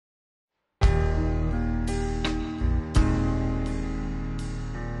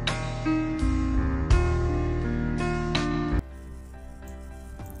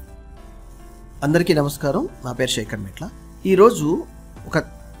అందరికీ నమస్కారం. నా పేరు శేఖర్ మెట్ల. ఈరోజు ఒక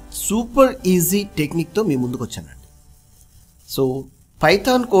సూపర్ ఈజీ టెక్నిక్తో మీ ముందుకు వచ్చానండి. సో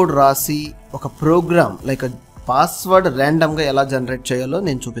పైథాన్ కోడ్ రాసి ఒక ప్రోగ్రామ్ లైక్ పాస్వర్డ్ ర్యాండమ్గా ఎలా జనరేట్ చేయాలో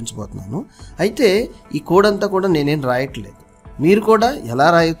నేను చూపించబోతున్నాను. అయితే ఈ కోడ్ అంతా కూడా నేనేం రాయట్లేదు. మీరు కూడా ఎలా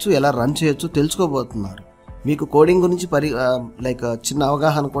రాయొచ్చు, ఎలా రన్ చేయొచ్చు తెలుసుకోబోతున్నారు. మీకు కోడింగ్ గురించి లైక్ చిన్న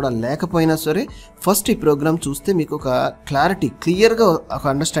అవగాహన కూడా లేకపోయినా సరే ఫస్ట్ ఈ ప్రోగ్రామ్ చూస్తే మీకు ఒక క్లారిటీ క్లియర్గా ఒక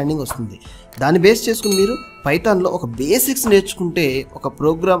అండర్స్టాండింగ్ వస్తుంది. దాన్ని బేస్ చేసుకుని మీరు పైథాన్లో ఒక బేసిక్స్ నేర్చుకుంటే ఒక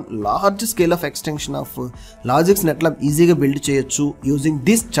programme large scale of extension of లాజిక్స్ని ఎట్లా ఈజీగా బిల్డ్ చేయొచ్చు using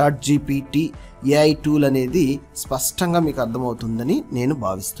this ChatGPT AI tool అనేది స్పష్టంగా మీకు అర్థమవుతుందని నేను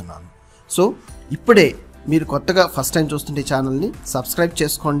భావిస్తున్నాను. సో ఇప్పుడే మీరు కొత్తగా ఫస్ట్ టైం చూస్తుంటే ఛానల్ని సబ్స్క్రైబ్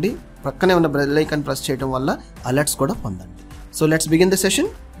చేసుకోండి. పక్కనే ఉన్న బెల్ ఐకాన్ ప్రెస్ చేయడం వల్ల అలర్ట్స్ కూడా పొందండి. So let's begin the session.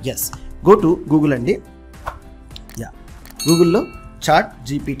 Yes, go to Google అండి. గూగుల్లో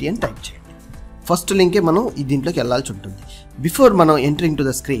ChatGPT అని టైప్ చేయండి. ఫస్ట్ లింకే మనం దీంట్లోకి వెళ్ళాల్సి ఉంటుంది. బిఫోర్ మనం ఎంటరింగ్ టు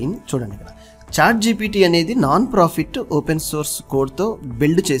ద స్క్రీన్ చూడండి, ఇక్కడ ChatGPT అనేది నాన్ ప్రాఫిట్ ఓపెన్ సోర్స్ కోడ్తో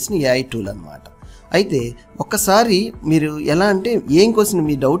బిల్డ్ చేసిన AI టూల్ అనమాట. అయితే ఒక్కసారి మీరు ఎలా అంటే ఏం క్వశ్చన్,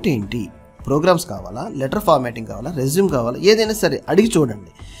 మీ డౌట్ ఏంటి, ప్రోగ్రామ్స్ కావాలా, లెటర్ ఫార్మాటింగ్ కావాలా, రెజ్యూమ్ కావాలా, ఏదైనా సరే అడిగి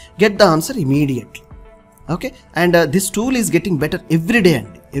చూడండి. Get the answer immediately. Okay, and this tool is getting better everyday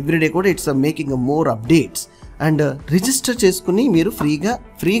అండి. ఎవ్రీడే కూడా it's making more updates. And register చేసుకుని మీరు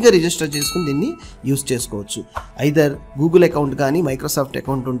ఫ్రీగా రిజిస్టర్ చేసుకుని దీన్ని యూస్ చేసుకోవచ్చు. ఐదర్ గూగుల్ అకౌంట్ కానీ మైక్రోసాఫ్ట్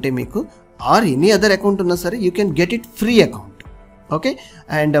అకౌంట్ ఉంటే మీకు, ఆర్ ఎనీ అదర్ అకౌంట్ ఉన్నా సరే you can get it free account. Okay,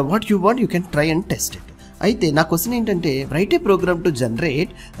 and what you want you can try and test it. అయితే నా క్వశ్చన్ ఏంటంటే, right A programme to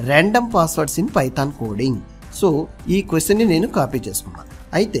generate random passwords in Python coding. So ఈ క్వశ్చన్ని నేను copy చేసుకున్నాను.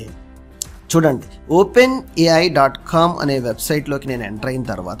 అయితే చూడండి, OpenAI.com అనే వెబ్సైట్లోకి నేను ఎంటర్ అయిన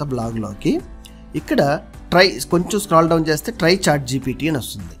తర్వాత బ్లాగ్లోకి ఇక్కడ కొంచెం స్క్రాల్ డౌన్ చేస్తే ట్రై ChatGPT అని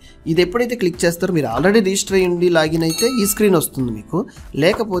వస్తుంది. ఇది ఎప్పుడైతే క్లిక్ చేస్తారో, మీరు ఆల్రెడీ రిజిస్టర్ అయ్యి లాగిన్ అయితే ఈ స్క్రీన్ వస్తుంది మీకు.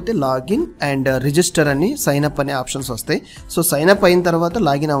 లేకపోతే లాగిన్ అండ్ రిజిస్టర్ అని సైన్ అప్ అనే ఆప్షన్స్ వస్తాయి. సో సైన్ అప్ అయిన తర్వాత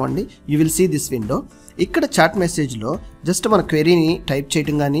లాగిన్ అవ్వండి. You will see this window. ఇక్కడ చాట్ మెసేజ్లో జస్ట్ మన క్వెరీని టైప్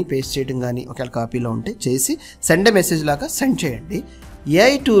చేయడం కానీ పేస్ట్ చేయడం కానీ ఒకవేళ కాపీలో ఉంటే చేసి సెండ్ ఏ మెసేజ్ లాగా సెండ్ చేయండి.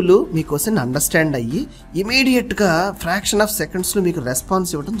 AI టూలు మీ క్వశ్చన్ అండర్స్టాండ్ అయ్యి ఇమీడియట్గా ఫ్రాక్షన్ ఆఫ్ సెకండ్స్లో మీకు రెస్పాన్స్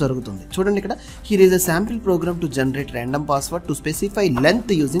ఇవ్వడం జరుగుతుంది. చూడండి, ఇక్కడ here is a sample programme to generate random password to specify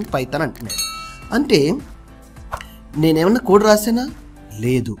length using Python అంటున్నాడు. అంటే నేనేమన్నా కోడ్ రాసానా?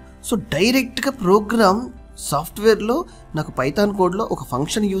 లేదు. సో డైరెక్ట్గా ప్రోగ్రామ్ సాఫ్ట్వేర్లో నాకు పైథాన్ కోడ్లో ఒక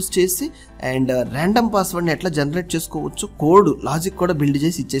ఫంక్షన్ యూజ్ చేసి అండ్ ర్యాండమ్ పాస్వర్డ్ని ఎట్లా జనరేట్ చేసుకోవచ్చు కోడ్ లాజిక్ కూడా బిల్డ్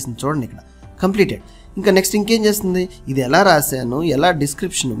చేసి ఇచ్చేసింది. చూడండి, ఇక్కడ కంప్లీటెడ్. ఇంకా నెక్స్ట్ ఇంకేం చేస్తుంది, ఇది ఎలా రాశాను, ఎలా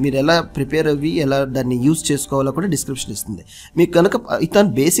డిస్క్రిప్షన్, మీరు ఎలా ప్రిపేర్ అవ్వి ఎలా దాన్ని యూజ్ చేసుకోవాలో కూడా డిస్క్రిప్షన్ ఇస్తుంది. మీకు కనుక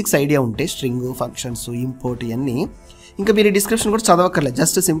ఇతను బేసిక్స్ ఐడియా ఉంటే స్ట్రింగ్, ఫంక్షన్స్, ఇంపోర్ట్ ఇవన్నీ, ఇంకా మీరు డిస్క్రిప్షన్ కూడా చదవక్కర్లేదు.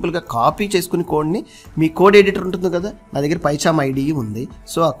 జస్ట్ సింపుల్గా కాపీ చేసుకుని కోడ్ని, మీ కోడ్ ఎడిటర్ ఉంటుంది కదా, నా దగ్గర పైచామ్ ఐడి ఉంది.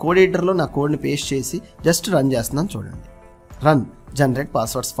 సో ఆ కోడ్ ఎడిటర్లో నా కోడ్ని పేస్ట్ చేసి జస్ట్ రన్ చేస్తున్నాను. చూడండి, రన్ జనరేట్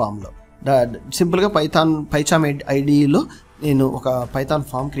పాస్వర్డ్స్ ఫామ్లో సింపుల్గా పైచామ్ ఐడిలో నేను ఒక పైథాన్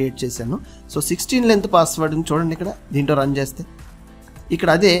ఫామ్ క్రియేట్ చేశాను. సో 16 లెంత్ పాస్వర్డ్ని చూడండి, ఇక్కడ దీంట్లో రన్ చేస్తే ఇక్కడ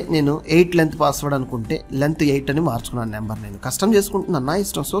అదే నేను 8 లెంత్ పాస్వర్డ్ అనుకుంటే లెంత్ 8 అని మార్చుకున్నాను. నెంబర్ నేను కస్టమ్ చేసుకుంటున్నాను, నా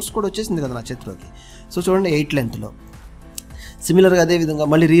ఇష్టం. సోర్స్ కూడా వచ్చేసింది కదా నా చేతిలోకి. సో చూడండి, 8 లెంత్లో. సిమిలర్గా అదేవిధంగా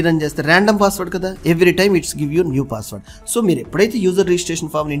మళ్ళీ రీరన్ చేస్తే ర్యాండమ్ పాస్వర్డ్ కదా, every time it's give you new password. So మీరు ఎప్పుడైతే యూజర్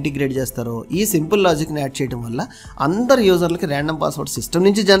రిజిస్ట్రేషన్ ఫామ్ని ఇంటిగ్రేట్ చేస్తారో ఈ సింపుల్ లాజిక్ని యాడ్ చేయడం వల్ల అందరు యూజర్లకి ర్యాండమ్ పాస్వర్డ్ సిస్టమ్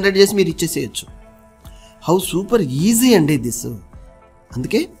నుంచి జనరేట్ చేసి మీరు ఇచ్చేసేయచ్చు. హౌ సూపర్ ఈజీ అండి దిస్.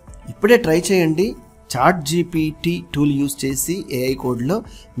 అందుకే ఇప్పుడే ట్రై చేయండి. ChatGPT టూల్ యూస్ చేసి AI కోడ్లో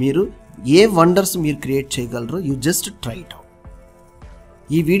మీరు ఏ వండర్స్ మీరు క్రియేట్ చేయగలరో you just try it out.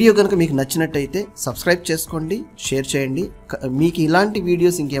 ఈ వీడియో కనుక మీకు నచ్చినట్టయితే సబ్స్క్రైబ్ చేసుకోండి, షేర్ చేయండి. మీకు ఇలాంటి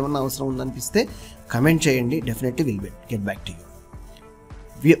వీడియోస్ ఇంకేమన్నా అవసరం ఉందనిపిస్తే కమెంట్ చేయండి. Definitely will get back to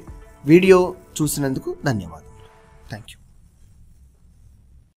you. Video చూసినందుకు ధన్యవాదాలు. Thank you.